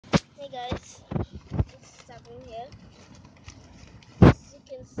guys, it's Seth here. As you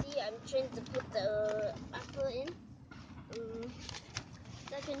can see, I'm trying to put the apple in.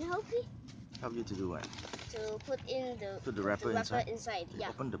 That can help me. Help you to do what? To put in the wrapper inside? Yeah.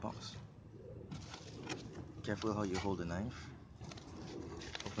 Open the box. Careful how you hold the knife.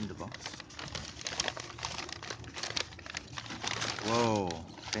 Open the box. Whoa!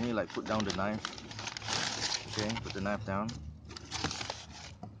 Can you like put down the knife? Okay, put the knife down.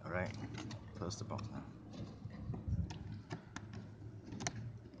 Alright, close the box now.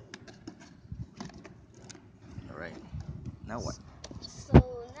 Alright, now what?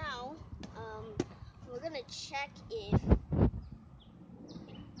 So now, we're gonna check if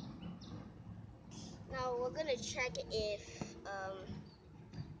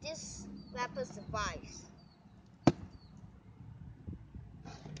this wrapper survives.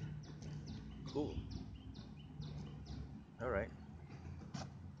 Cool. Alright.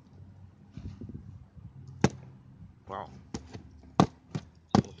 Wow.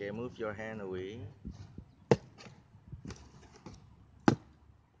 Okay, move your hand away.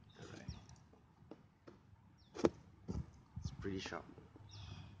 Alright. It's pretty sharp.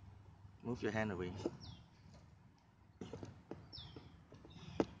 Move your hand away.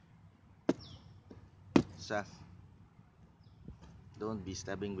 Seth, don't be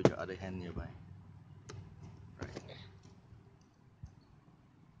stabbing with your other hand nearby. Right.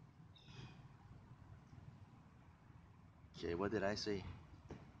 Okay, what did I say?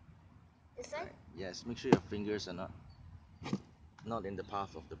 Is that? Right. Yes, make sure your fingers are not in the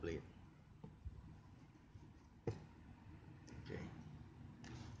path of the blade. Okay.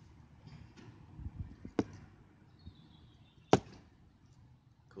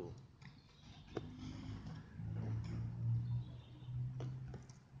 Cool.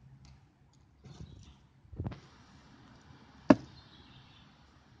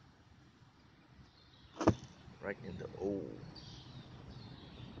 Right in the O.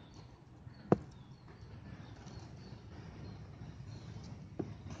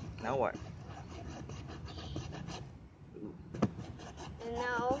 Now what? And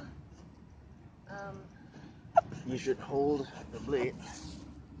now, you should hold the blade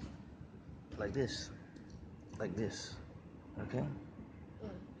like this. Like this. Okay?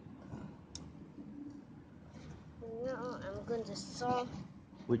 now I'm going to saw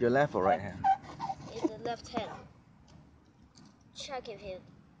With your left or right hand? in the left hand. Check it here.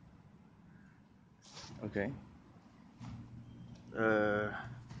 Okay.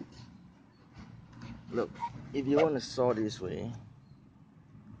 Look, if you want to saw this way,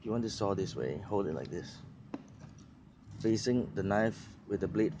 hold it like this. Facing the knife with the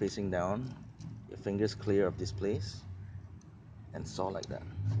blade facing down, your fingers clear of this place, and saw like that.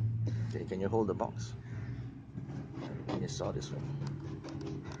 Okay, can you hold the box? Can you saw this way?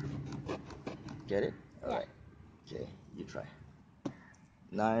 Get it? Alright. Okay, you try.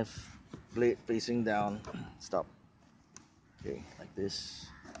 Knife, blade facing down, stop. Okay, like this.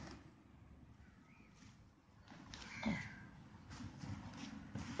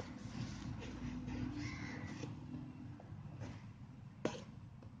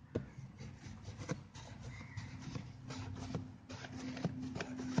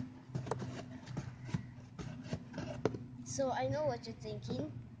 So I know what you're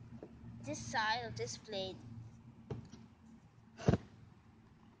thinking. This side of this blade.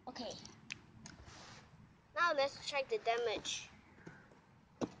 Okay. Now let's check the damage.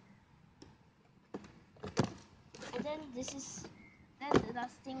 And then the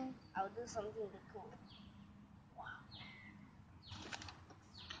last thing, I'll do something really cool. Wow.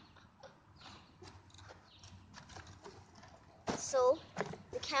 So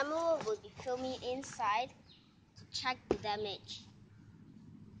the camera will be filming inside to check the damage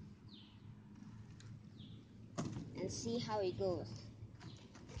and see how it goes.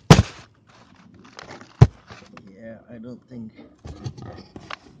 Yeah, I don't think.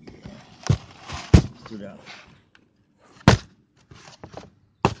 Do that.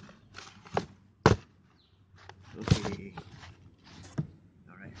 Okay.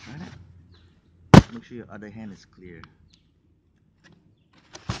 Alright, try that. Make sure your other hand is clear.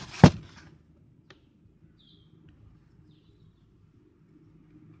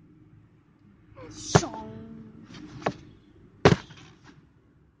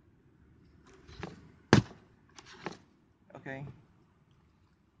 Okay.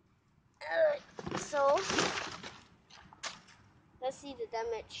 Alright, so let's see the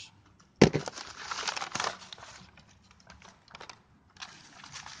damage.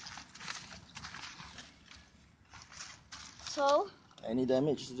 So Any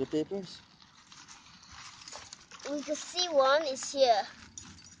damage to the papers? we can see one is here.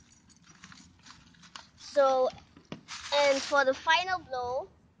 So, and for the final blow,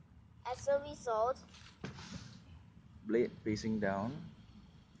 as a result, Blade facing down.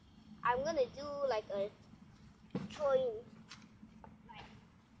 I'm gonna do like a throwing.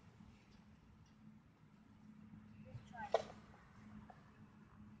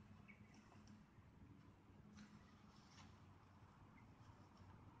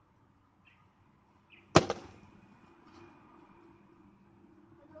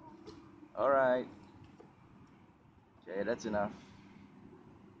 Alright. Okay, that's enough.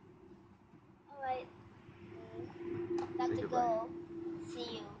 Alright, got Say to goodbye. go.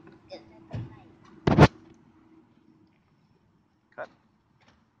 See you.